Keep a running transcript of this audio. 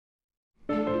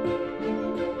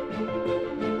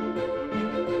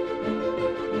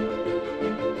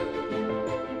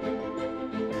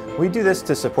We do this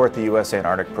to support the U.S.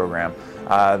 Antarctic Program.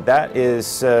 That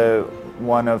is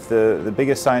one of the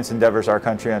biggest science endeavors our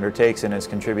country undertakes, and is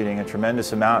contributing a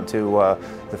tremendous amount to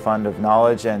the fund of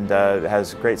knowledge, and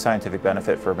has great scientific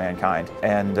benefit for mankind.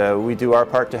 And we do our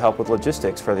part to help with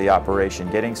logistics for the operation,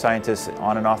 getting scientists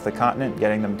on and off the continent,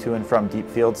 getting them to and from deep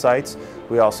field sites.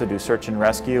 We also do search and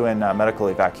rescue and medical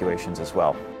evacuations as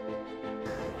well.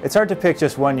 It's hard to pick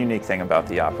just one unique thing about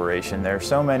the operation. There are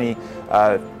so many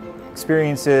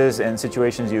experiences and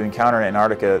situations you encounter in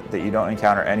Antarctica that you don't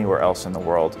encounter anywhere else in the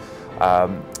world.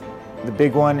 The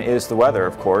big one is the weather,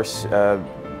 of course.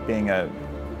 Being a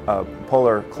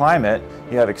polar climate,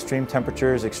 you have extreme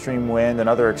temperatures, extreme wind, and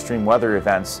other extreme weather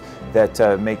events that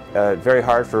make it very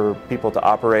hard for people to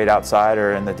operate outside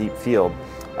or in the deep field.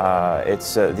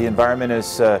 The environment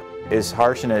is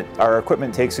harsh, and our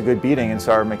equipment takes a good beating, and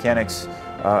so our mechanics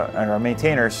and our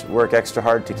maintainers work extra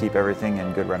hard to keep everything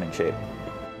in good running shape.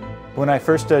 When I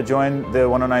first joined the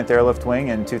 109th Airlift Wing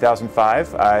in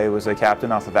 2005, I was a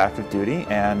captain off of active duty,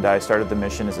 and I started the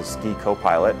mission as a ski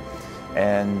co-pilot.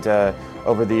 And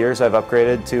over the years I've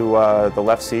upgraded to the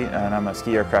left seat, and I'm a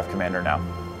ski aircraft commander now.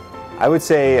 I would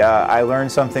say I learn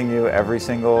something new every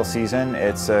single season.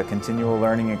 It's a continual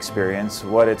learning experience.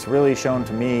 What it's really shown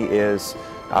to me is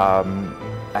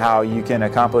how you can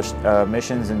accomplish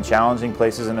missions in challenging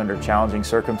places and under challenging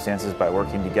circumstances by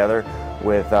working together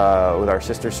with our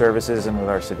sister services and with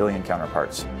our civilian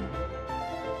counterparts.